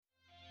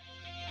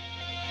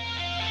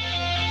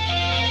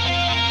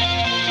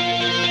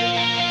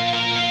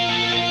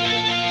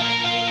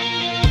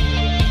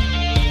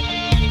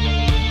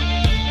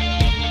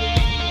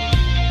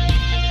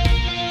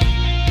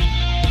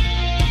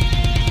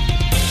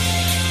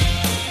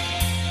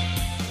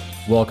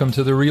Welcome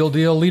to the Real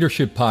Deal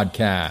Leadership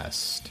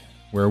Podcast,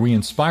 where we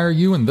inspire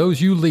you and those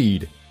you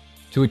lead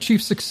to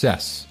achieve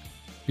success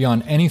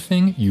beyond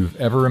anything you've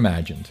ever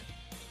imagined.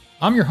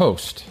 I'm your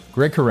host,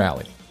 Greg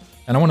Corrali,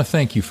 and I want to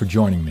thank you for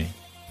joining me.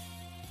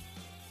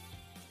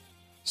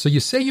 So you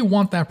say you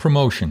want that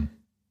promotion.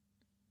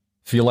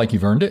 Feel like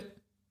you've earned it?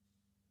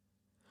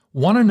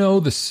 Want to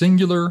know the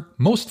singular,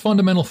 most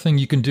fundamental thing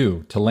you can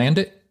do to land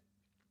it?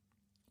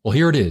 Well,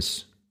 here it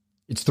is.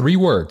 It's 3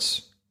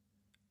 words.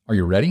 Are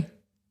you ready?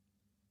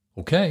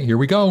 Okay, here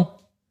we go.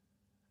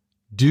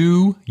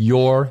 Do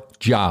your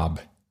job.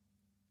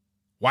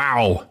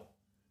 Wow.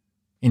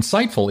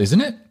 Insightful,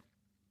 isn't it?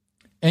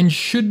 And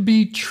should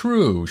be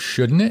true,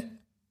 shouldn't it?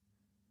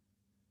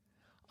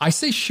 I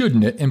say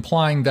shouldn't it,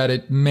 implying that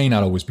it may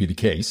not always be the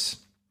case.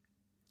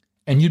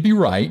 And you'd be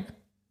right,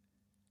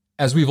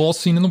 as we've all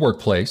seen in the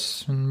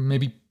workplace, and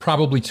maybe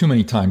probably too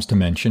many times to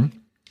mention,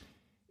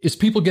 is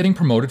people getting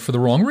promoted for the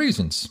wrong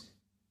reasons.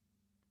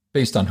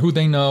 Based on who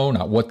they know,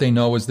 not what they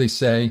know, as they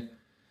say.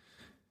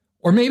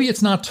 Or maybe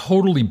it's not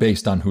totally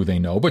based on who they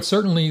know, but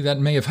certainly that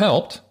may have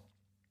helped.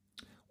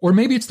 Or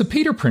maybe it's the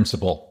Peter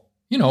Principle,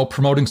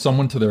 promoting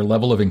someone to their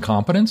level of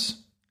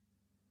incompetence.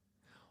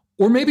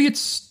 Or maybe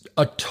it's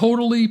a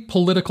totally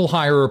political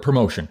hire or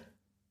promotion,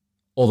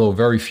 although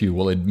very few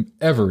will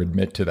ever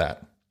admit to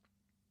that.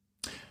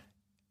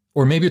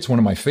 Or maybe it's one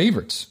of my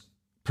favorites,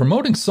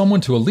 promoting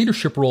someone to a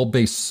leadership role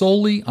based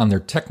solely on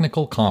their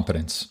technical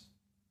competence.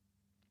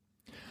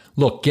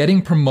 Look,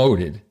 getting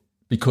promoted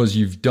because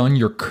you've done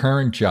your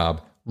current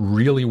job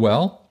really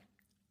well,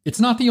 it's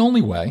not the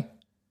only way,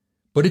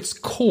 but it's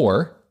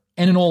core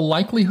and in all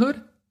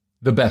likelihood,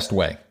 the best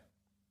way.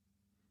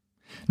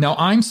 Now,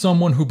 I'm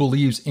someone who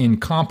believes in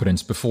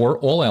competence before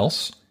all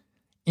else,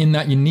 in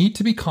that you need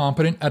to be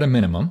competent at a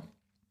minimum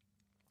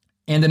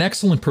and an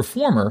excellent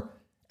performer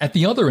at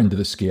the other end of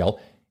the scale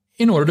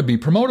in order to be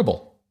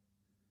promotable.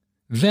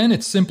 Then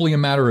it's simply a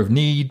matter of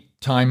need,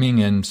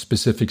 timing, and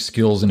specific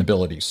skills and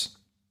abilities.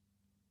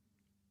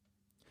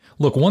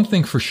 Look, one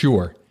thing for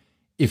sure,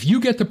 if you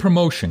get the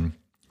promotion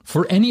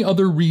for any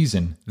other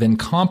reason than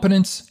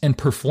competence and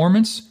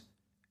performance,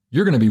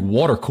 you're going to be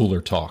water cooler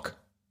talk.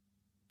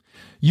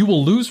 You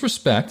will lose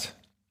respect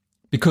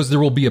because there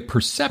will be a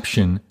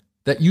perception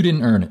that you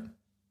didn't earn it.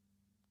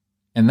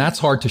 And that's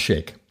hard to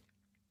shake.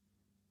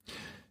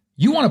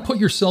 You want to put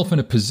yourself in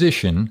a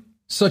position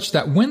such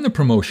that when the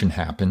promotion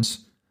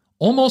happens,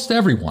 almost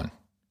everyone,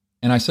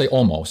 and I say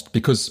almost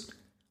because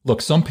look,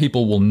 some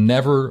people will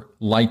never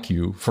like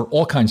you for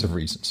all kinds of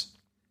reasons.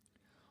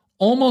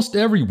 Almost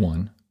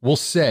everyone will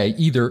say,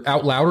 either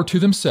out loud or to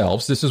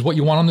themselves, this is what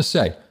you want them to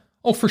say.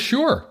 Oh, for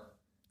sure.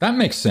 That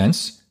makes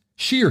sense.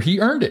 She or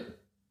he earned it.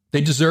 They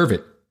deserve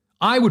it.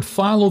 I would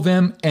follow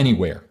them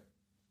anywhere.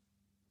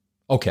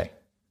 Okay.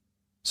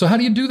 So how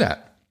do you do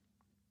that?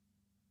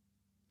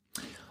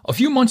 A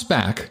few months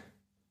back,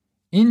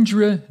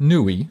 Indra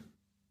Nooyi,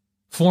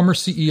 former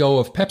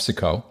CEO of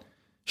PepsiCo,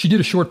 she did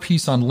a short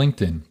piece on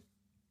LinkedIn.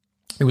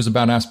 It was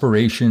about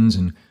aspirations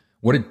and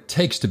what it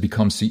takes to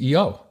become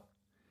CEO.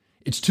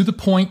 It's to the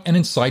point and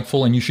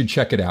insightful, and you should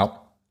check it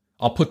out.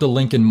 I'll put the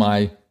link in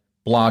my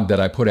blog that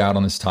I put out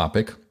on this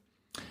topic.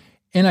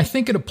 And I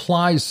think it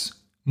applies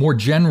more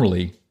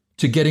generally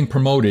to getting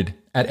promoted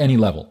at any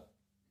level.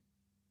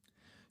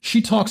 She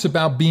talks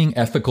about being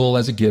ethical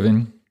as a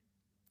given,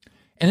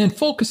 and then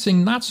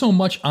focusing not so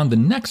much on the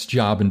next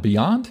job and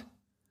beyond,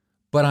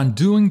 but on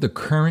doing the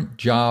current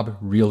job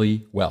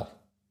really well.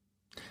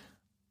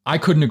 I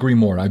couldn't agree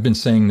more. I've been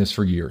saying this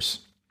for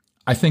years.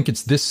 I think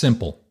it's this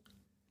simple.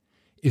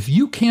 If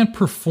you can't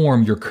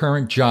perform your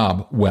current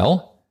job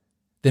well,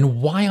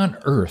 then why on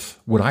earth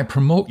would I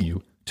promote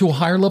you to a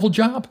higher level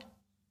job?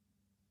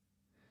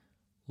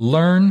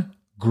 Learn,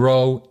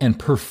 grow, and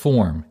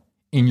perform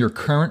in your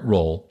current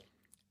role,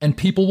 and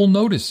people will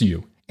notice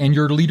you and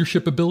your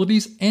leadership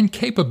abilities and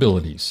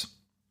capabilities.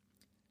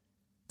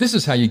 This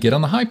is how you get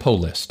on the HiPo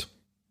list.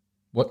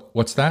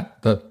 What's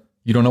that?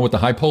 You don't know what the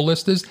HiPo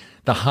list is?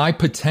 The high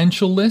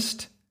potential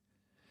list?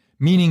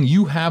 Meaning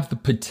you have the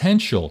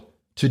potential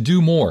to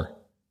do more,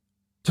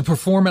 to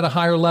perform at a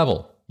higher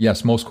level.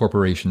 Yes, most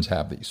corporations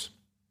have these.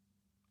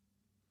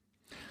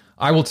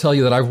 I will tell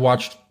you that I've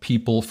watched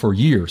people for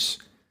years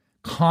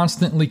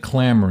constantly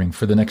clamoring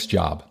for the next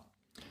job,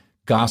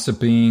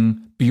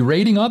 gossiping,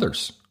 berating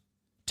others,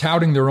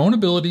 touting their own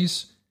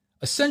abilities,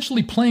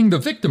 essentially playing the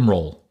victim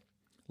role,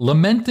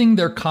 lamenting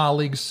their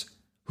colleagues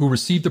who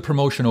received the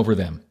promotion over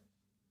them,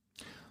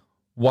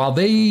 while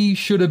they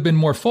should have been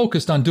more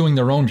focused on doing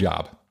their own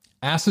job.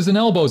 Asses and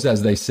elbows,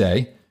 as they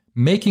say,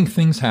 making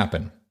things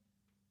happen.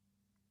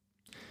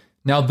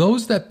 Now,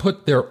 those that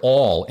put their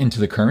all into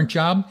the current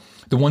job,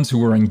 the ones who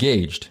were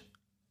engaged,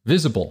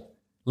 visible,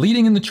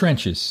 leading in the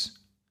trenches,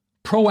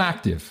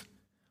 proactive,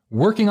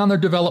 working on their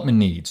development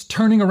needs,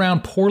 turning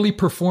around poorly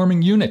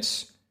performing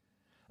units,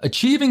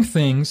 achieving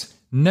things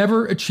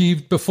never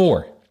achieved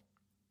before. It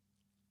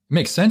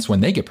makes sense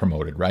when they get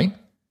promoted, right?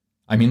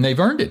 I mean, they've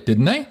earned it,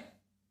 didn't they?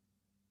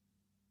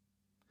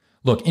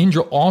 Look,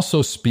 Indra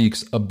also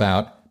speaks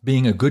about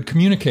being a good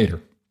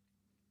communicator.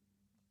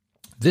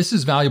 This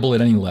is valuable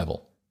at any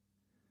level,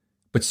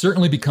 but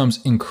certainly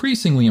becomes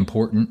increasingly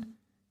important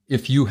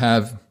if you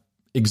have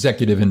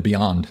executive and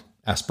beyond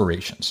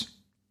aspirations.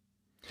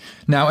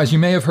 Now, as you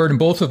may have heard in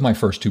both of my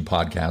first two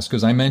podcasts,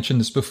 because I mentioned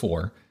this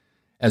before,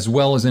 as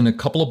well as in a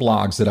couple of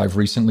blogs that I've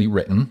recently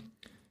written,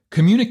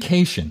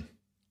 communication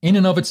in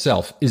and of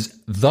itself is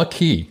the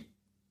key.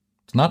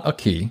 It's not a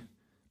key,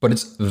 but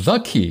it's the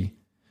key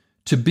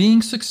to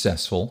being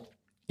successful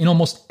in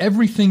almost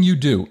everything you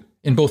do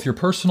in both your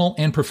personal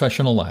and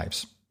professional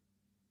lives.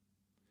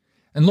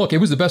 And look, it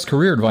was the best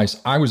career advice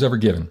I was ever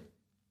given.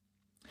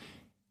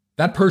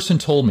 That person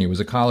told me, it was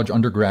a college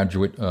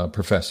undergraduate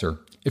professor,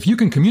 if you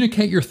can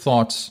communicate your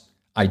thoughts,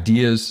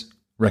 ideas,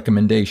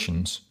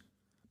 recommendations,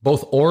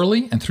 both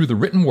orally and through the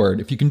written word,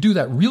 if you can do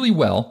that really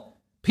well,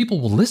 people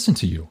will listen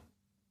to you.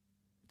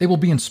 They will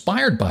be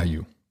inspired by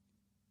you.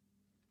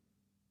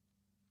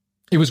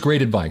 It was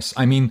great advice.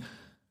 I mean,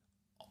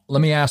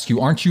 let me ask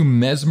you, aren't you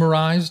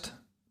mesmerized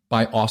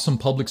by awesome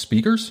public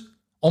speakers,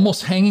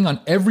 almost hanging on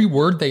every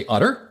word they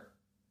utter?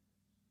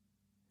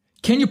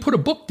 Can you put a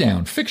book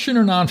down, fiction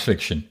or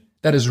nonfiction,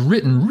 that is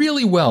written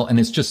really well and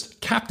is just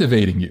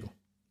captivating you?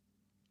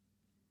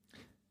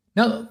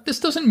 Now, this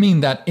doesn't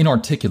mean that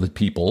inarticulate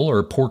people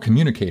or poor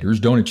communicators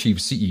don't achieve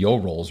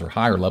CEO roles or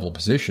higher level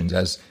positions,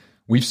 as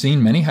we've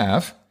seen many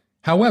have.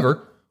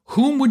 However,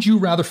 whom would you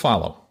rather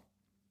follow?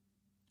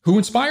 Who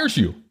inspires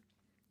you?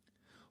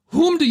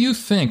 Whom do you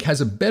think has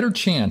a better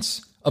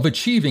chance of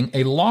achieving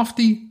a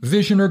lofty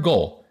vision or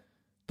goal?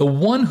 The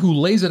one who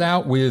lays it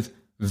out with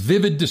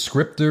vivid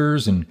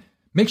descriptors and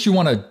makes you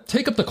want to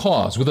take up the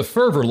cause with a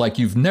fervor like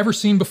you've never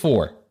seen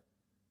before?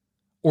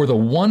 Or the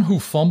one who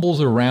fumbles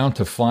around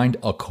to find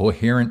a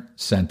coherent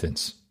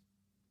sentence?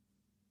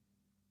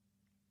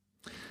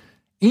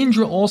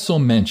 Indra also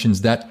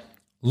mentions that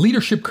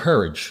leadership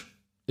courage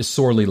is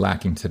sorely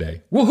lacking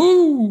today.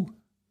 Woohoo!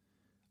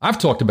 I've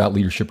talked about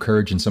leadership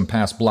courage in some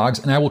past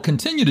blogs, and I will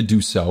continue to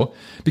do so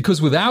because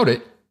without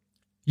it,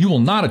 you will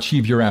not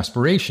achieve your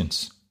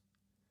aspirations.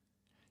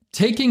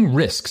 Taking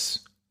risks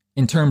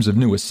in terms of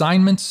new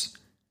assignments,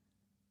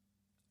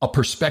 a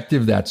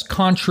perspective that's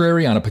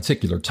contrary on a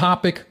particular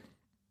topic,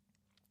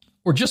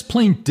 or just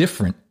plain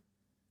different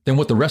than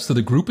what the rest of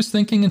the group is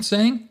thinking and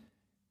saying,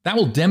 that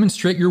will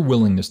demonstrate your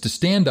willingness to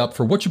stand up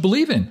for what you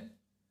believe in.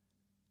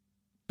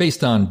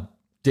 Based on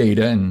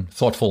data and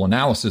thoughtful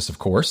analysis, of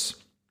course.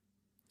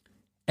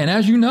 And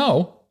as you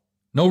know,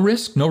 no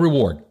risk, no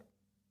reward.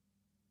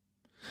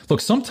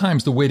 Look,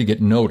 sometimes the way to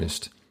get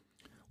noticed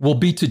will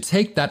be to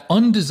take that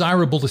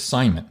undesirable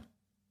assignment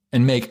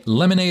and make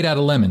lemonade out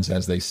of lemons,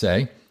 as they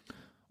say.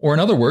 Or in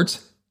other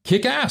words,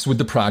 kick ass with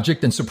the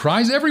project and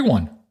surprise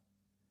everyone,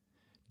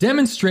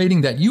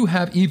 demonstrating that you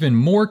have even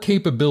more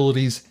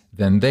capabilities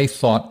than they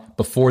thought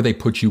before they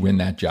put you in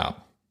that job.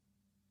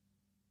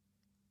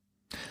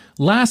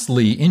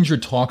 Lastly, Indra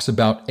talks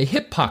about a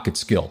hip pocket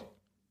skill.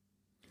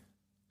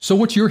 So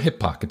what's your hip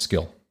pocket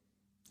skill?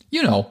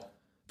 You know,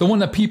 the one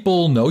that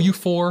people know you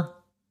for,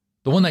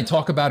 the one they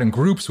talk about in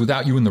groups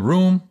without you in the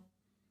room.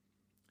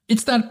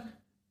 It's that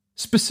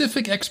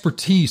specific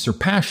expertise or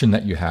passion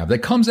that you have that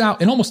comes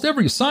out in almost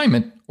every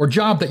assignment or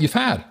job that you've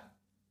had.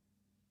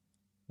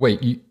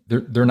 Wait,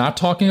 they're not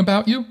talking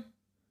about you?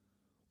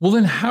 Well,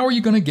 then how are you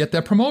going to get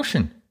that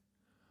promotion?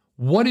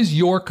 What is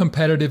your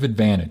competitive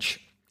advantage?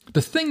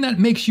 The thing that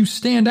makes you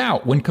stand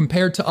out when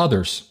compared to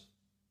others.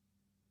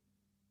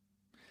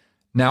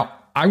 Now,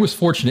 I was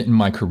fortunate in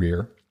my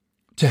career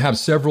to have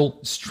several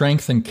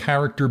strength and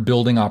character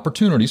building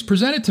opportunities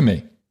presented to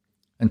me.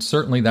 And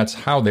certainly that's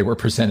how they were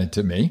presented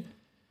to me.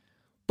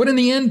 But in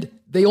the end,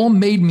 they all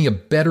made me a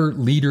better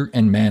leader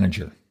and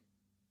manager.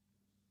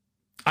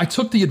 I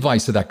took the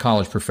advice of that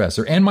college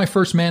professor and my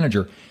first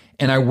manager,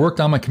 and I worked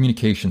on my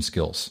communication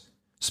skills,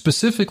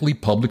 specifically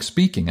public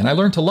speaking, and I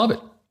learned to love it.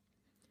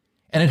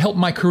 And it helped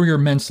my career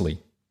immensely.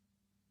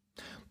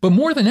 But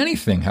more than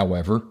anything,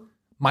 however,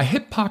 my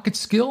hip pocket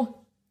skill,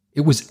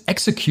 it was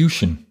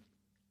execution.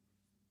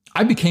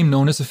 I became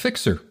known as a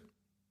fixer.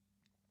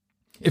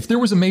 If there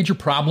was a major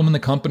problem in the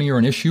company or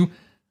an issue,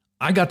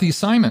 I got the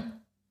assignment.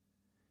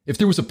 If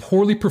there was a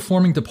poorly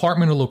performing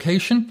department or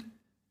location,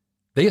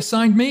 they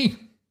assigned me.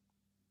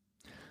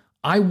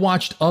 I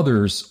watched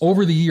others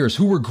over the years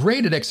who were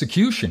great at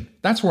execution.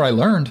 That's where I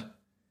learned.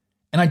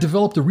 And I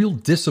developed a real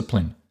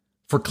discipline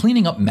for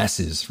cleaning up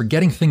messes, for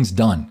getting things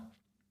done,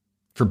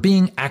 for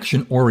being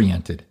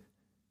action-oriented.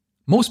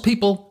 Most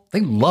people,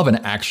 they love an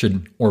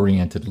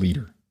action-oriented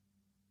leader.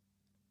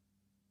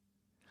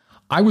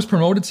 I was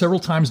promoted several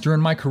times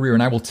during my career,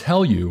 and I will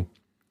tell you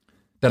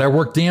that I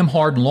worked damn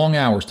hard and long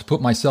hours to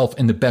put myself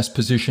in the best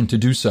position to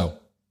do so.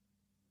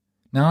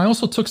 Now, I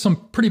also took some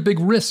pretty big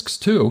risks,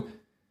 too,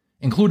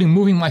 including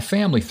moving my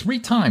family 3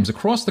 times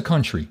across the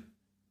country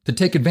to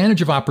take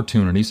advantage of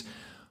opportunities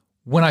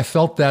when I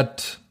felt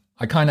that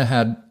I kind of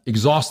had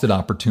exhausted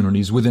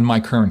opportunities within my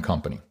current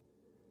company.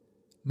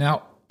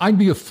 Now, I'd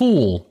be a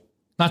fool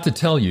not to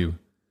tell you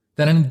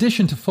that in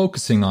addition to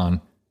focusing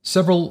on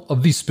several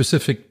of these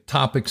specific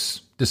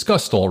topics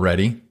discussed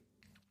already,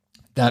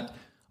 that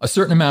A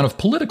certain amount of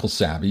political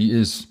savvy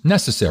is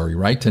necessary,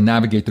 right, to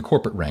navigate the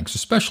corporate ranks,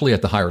 especially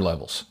at the higher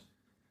levels.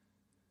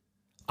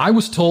 I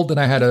was told that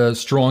I had a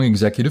strong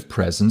executive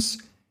presence,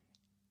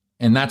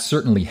 and that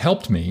certainly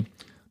helped me,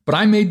 but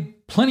I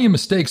made plenty of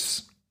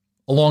mistakes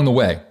along the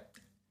way.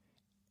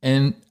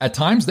 And at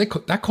times,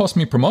 that cost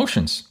me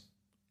promotions,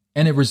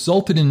 and it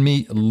resulted in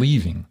me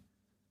leaving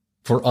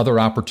for other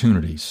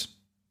opportunities.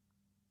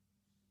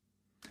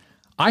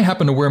 I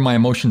happen to wear my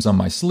emotions on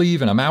my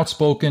sleeve, and I'm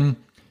outspoken,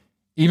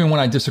 even when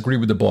I disagree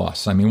with the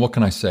boss. I mean, what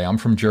can I say? I'm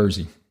from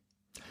Jersey.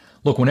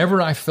 Look,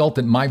 whenever I felt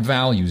that my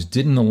values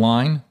didn't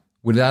align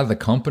with that of the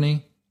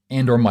company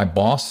and or my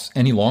boss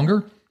any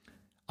longer,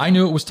 I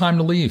knew it was time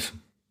to leave.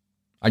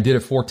 I did it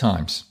 4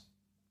 times.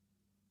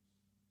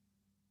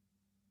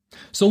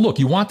 So look,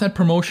 you want that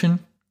promotion,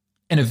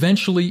 and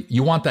eventually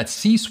you want that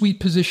C-suite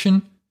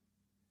position,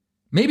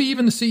 maybe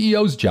even the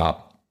CEO's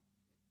job.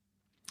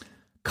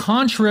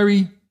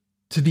 Contrary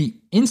to the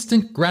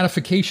instant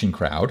gratification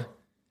crowd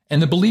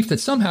and the belief that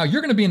somehow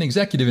you're going to be an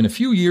executive in a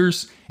few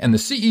years and the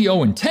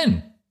CEO in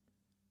 10,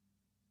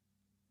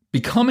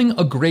 becoming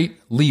a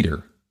great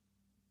leader,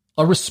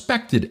 a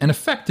respected and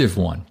effective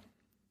one,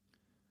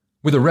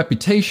 with a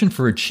reputation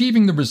for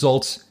achieving the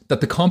results that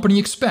the company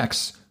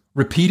expects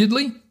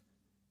repeatedly,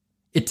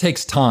 it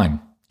takes time.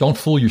 Don't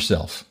fool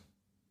yourself.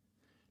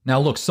 Now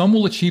look, some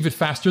will achieve it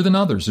faster than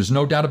others. There's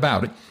no doubt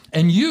about it.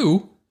 And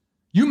you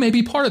may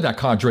be part of that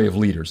cadre of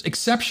leaders,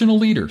 exceptional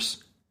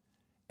leaders.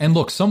 And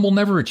look, some will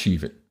never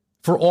achieve it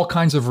for all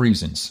kinds of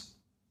reasons.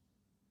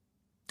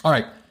 All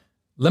right,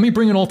 let me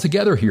bring it all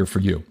together here for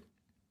you.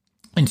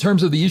 In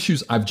terms of the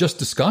issues I've just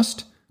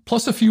discussed,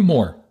 plus a few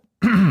more,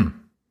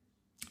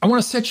 I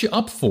want to set you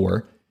up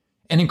for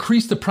and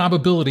increase the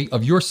probability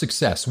of your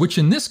success, which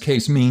in this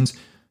case means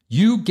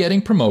you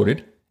getting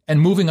promoted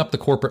and moving up the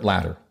corporate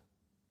ladder.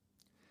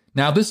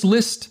 Now, this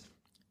list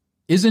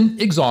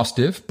isn't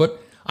exhaustive,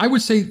 but I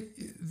would say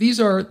these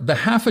are the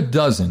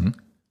 6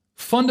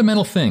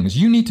 fundamental things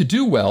you need to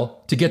do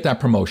well to get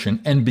that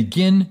promotion and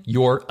begin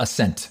your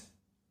ascent.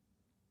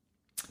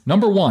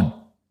 Number 1,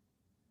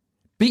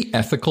 be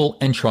ethical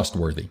and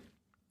trustworthy.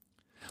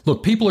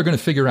 Look, people are going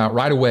to figure out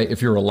right away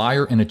if you're a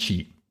liar and a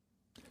cheat,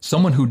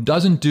 someone who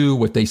doesn't do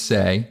what they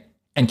say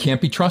and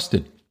can't be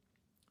trusted.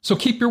 So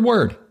keep your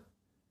word.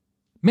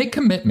 Make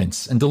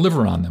commitments and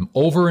deliver on them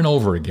over and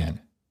over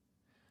again.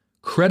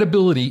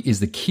 Credibility is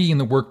the key in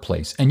the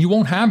workplace, and you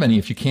won't have any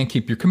if you can't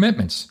keep your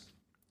commitments.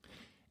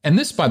 And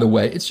this, by the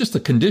way, it's just a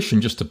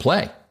condition just to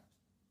play.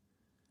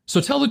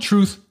 So tell the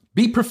truth,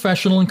 be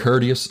professional and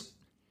courteous,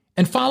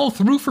 and follow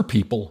through for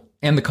people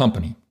and the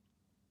company.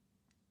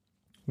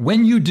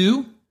 When you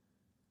do,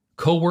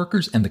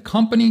 coworkers and the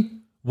company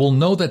will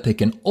know that they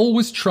can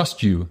always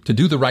trust you to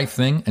do the right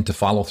thing and to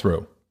follow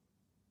through.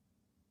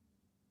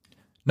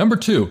 Number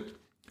 2,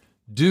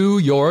 do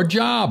your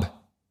job.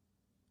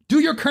 Do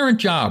your current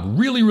job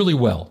really, really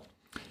well.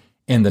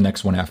 And the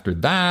next one after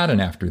that,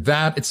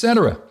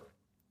 etc.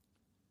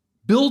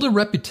 Build a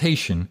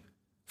reputation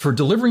for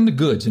delivering the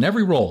goods in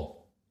every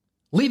role,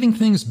 leaving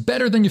things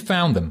better than you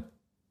found them,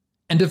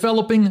 and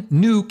developing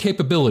new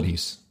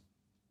capabilities.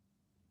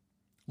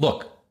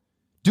 Look,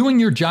 doing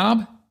your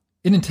job,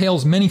 it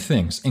entails many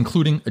things,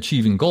 including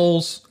achieving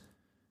goals,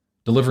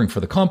 delivering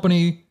for the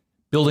company,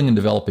 building and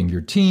developing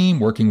your team,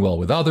 working well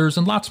with others,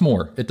 and lots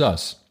more. It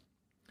does.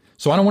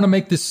 So I don't want to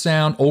make this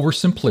sound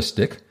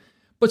oversimplistic,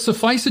 but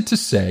suffice it to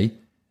say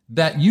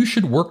that you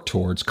should work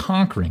towards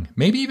conquering,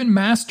 maybe even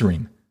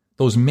mastering,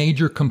 those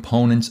major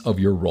components of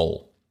your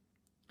role.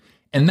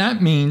 And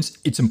that means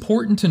it's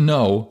important to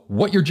know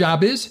what your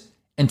job is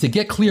and to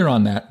get clear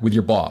on that with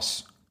your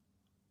boss.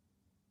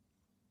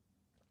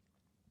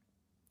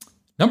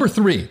 Number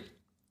 3,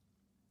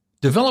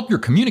 develop your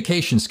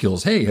communication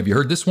skills. Hey, have you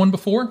heard this one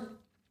before?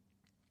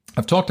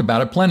 I've talked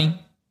about it plenty.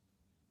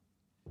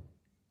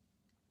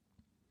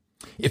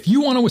 If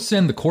you want to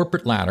ascend the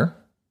corporate ladder,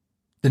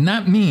 then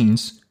that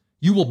means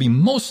you will be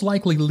most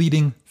likely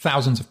leading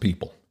thousands of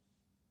people.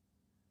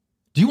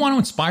 Do you want to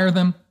inspire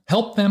them,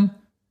 help them,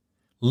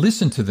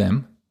 listen to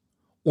them,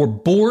 or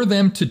bore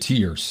them to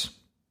tears?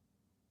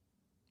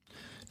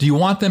 Do you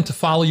want them to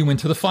follow you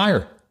into the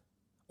fire,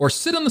 or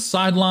sit on the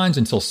sidelines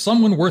until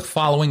someone worth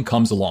following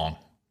comes along?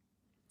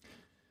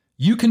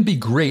 You can be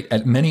great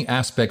at many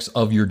aspects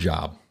of your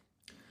job,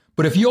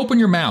 but if you open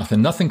your mouth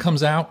and nothing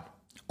comes out,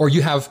 or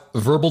you have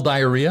verbal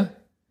diarrhea,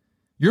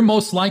 you're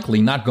most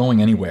likely not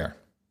going anywhere.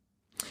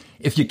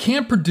 If you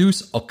can't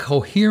produce a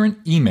coherent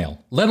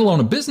email, let alone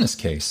a business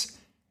case,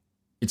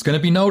 it's going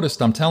to be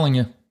noticed, I'm telling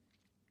you.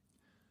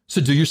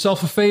 So do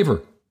yourself a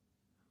favor.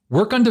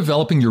 Work on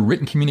developing your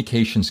written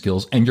communication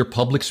skills and your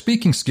public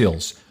speaking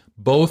skills.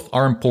 Both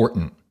are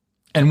important.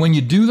 And when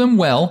you do them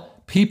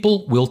well,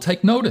 people will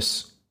take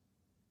notice.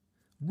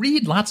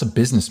 Read lots of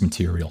business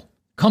material,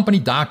 company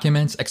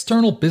documents,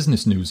 external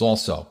business news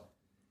also.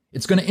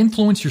 It's going to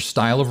influence your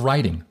style of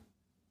writing.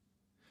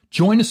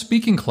 Join a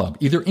speaking club,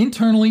 either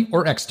internally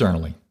or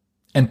externally,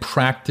 and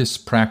practice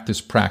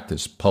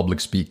public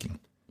speaking.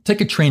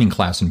 Take a training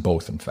class in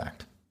both, in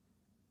fact.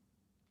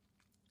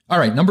 All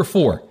right, number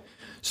 4,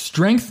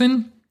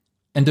 Strengthen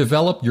and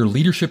develop your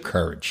leadership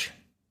courage.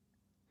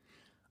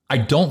 I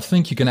don't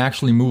think you can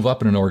actually move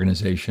up in an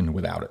organization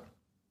without it.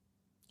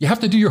 You have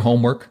to do your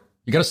homework.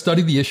 You got to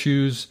study the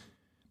issues,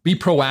 be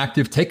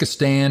proactive, take a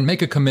stand,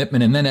 make a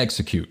commitment, and then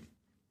execute.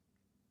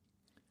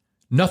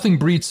 Nothing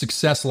breeds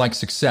success like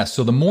success.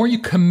 So the more you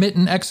commit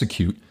and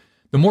execute,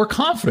 the more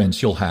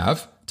confidence you'll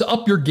have to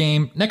up your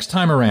game next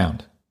time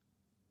around.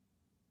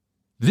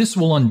 This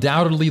will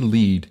undoubtedly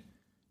lead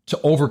to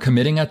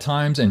overcommitting at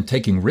times and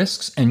taking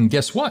risks. And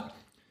guess what?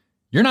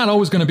 You're not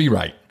always going to be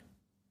right.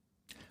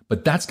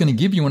 But that's going to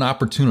give you an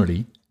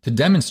opportunity to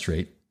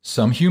demonstrate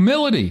some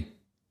humility.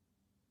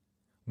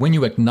 When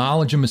you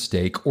acknowledge a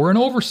mistake or an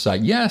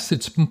oversight, yes,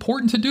 it's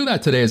important to do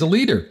that today as a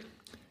leader.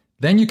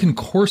 Then you can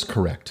course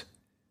correct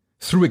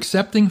through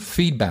accepting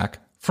feedback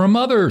from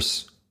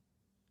others.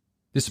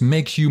 This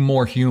makes you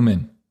more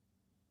human.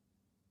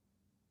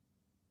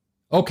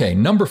 Okay,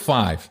 number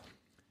 5,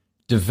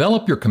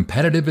 develop your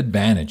competitive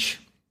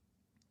advantage.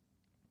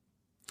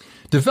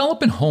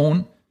 Develop and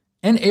hone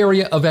an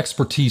area of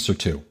expertise or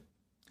two.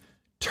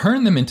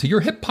 Turn them into your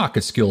hip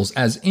pocket skills,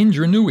 as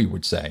Indra Nooyi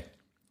would say.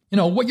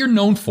 What you're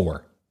known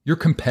for, your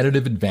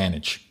competitive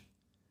advantage.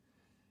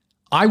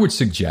 I would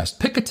suggest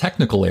pick a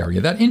technical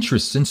area that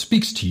interests and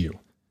speaks to you.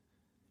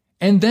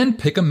 And then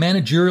pick a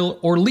managerial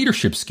or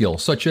leadership skill,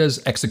 such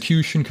as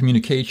execution,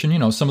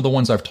 communication, some of the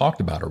ones I've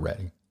talked about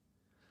already.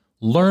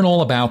 Learn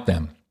all about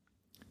them.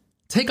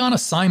 Take on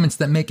assignments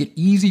that make it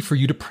easy for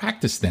you to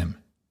practice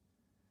them.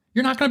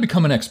 You're not going to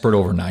become an expert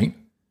overnight,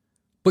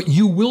 but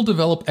you will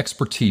develop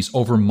expertise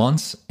over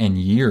months and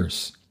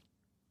years.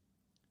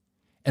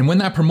 And when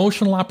that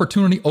promotional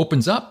opportunity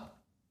opens up,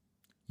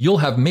 you'll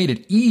have made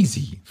it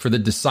easy for the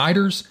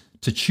deciders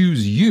to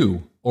choose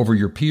you over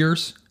your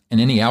peers and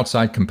any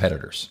outside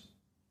competitors.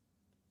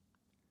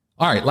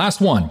 All right, last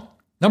one.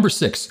 Number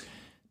 6,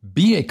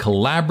 be a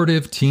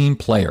collaborative team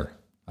player.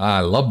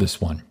 I love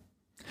this one.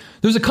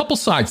 There's a couple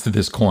sides to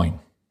this coin.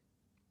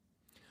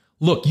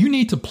 Look, you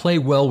need to play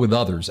well with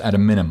others at a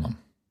minimum.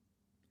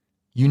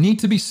 You need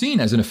to be seen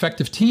as an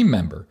effective team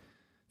member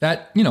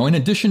that, in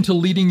addition to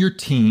leading your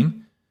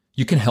team,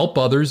 you can help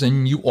others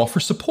and you offer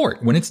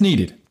support when it's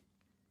needed.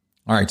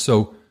 All right,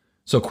 so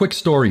quick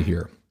story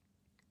here.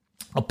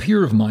 A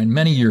peer of mine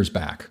many years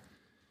back,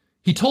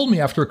 he told me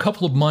after a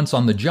couple of months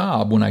on the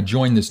job when I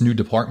joined this new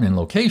department and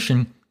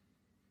location,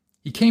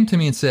 he came to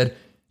me and said,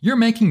 "You're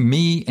making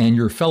me and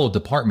your fellow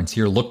departments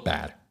here look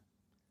bad."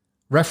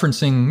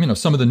 Referencing,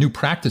 some of the new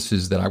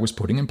practices that I was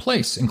putting in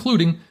place,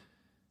 including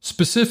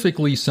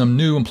specifically some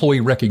new employee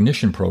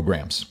recognition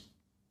programs.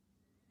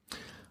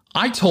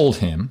 I told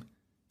him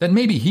that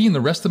maybe he and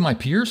the rest of my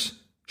peers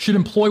should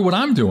employ what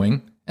I'm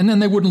doing, and then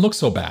they wouldn't look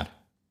so bad.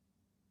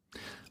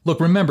 Look,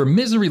 remember,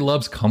 misery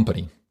loves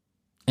company,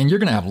 and you're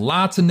going to have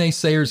lots of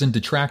naysayers and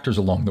detractors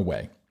along the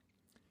way,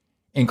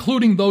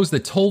 including those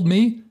that told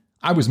me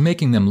I was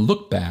making them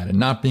look bad and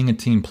not being a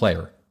team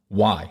player.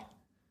 Why?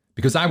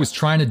 Because I was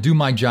trying to do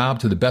my job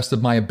to the best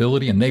of my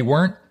ability and they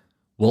weren't?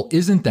 Well,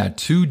 isn't that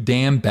too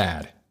damn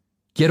bad?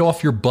 Get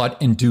off your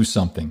butt and do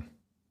something.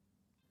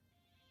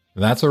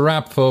 That's a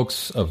wrap,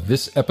 folks, of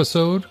this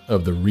episode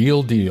of The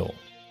Real Deal.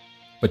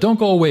 But don't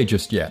go away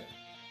just yet.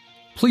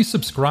 Please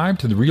subscribe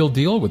to The Real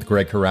Deal with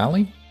Greg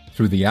Corrali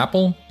through the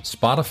Apple,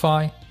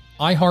 Spotify,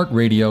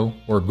 iHeartRadio,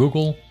 or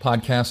Google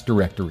podcast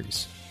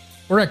directories,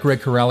 or at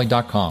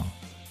gregcorrali.com.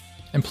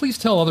 And please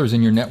tell others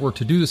in your network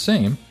to do the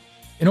same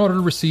in order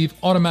to receive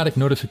automatic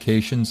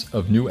notifications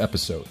of new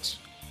episodes.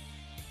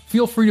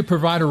 Feel free to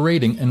provide a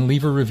rating and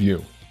leave a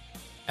review.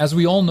 As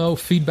we all know,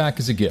 feedback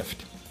is a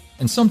gift,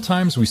 and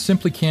sometimes we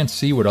simply can't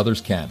see what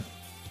others can.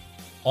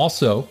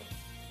 Also,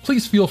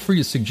 please feel free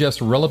to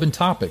suggest relevant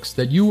topics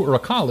that you or a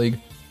colleague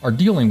are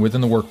dealing with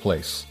in the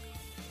workplace.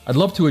 I'd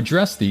love to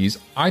address these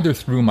either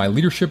through my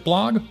leadership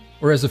blog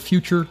or as a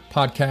future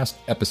podcast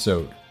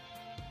episode.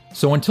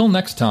 So until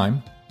next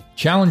time,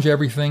 challenge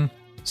everything,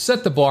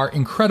 set the bar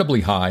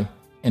incredibly high,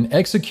 and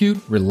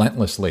execute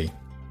relentlessly.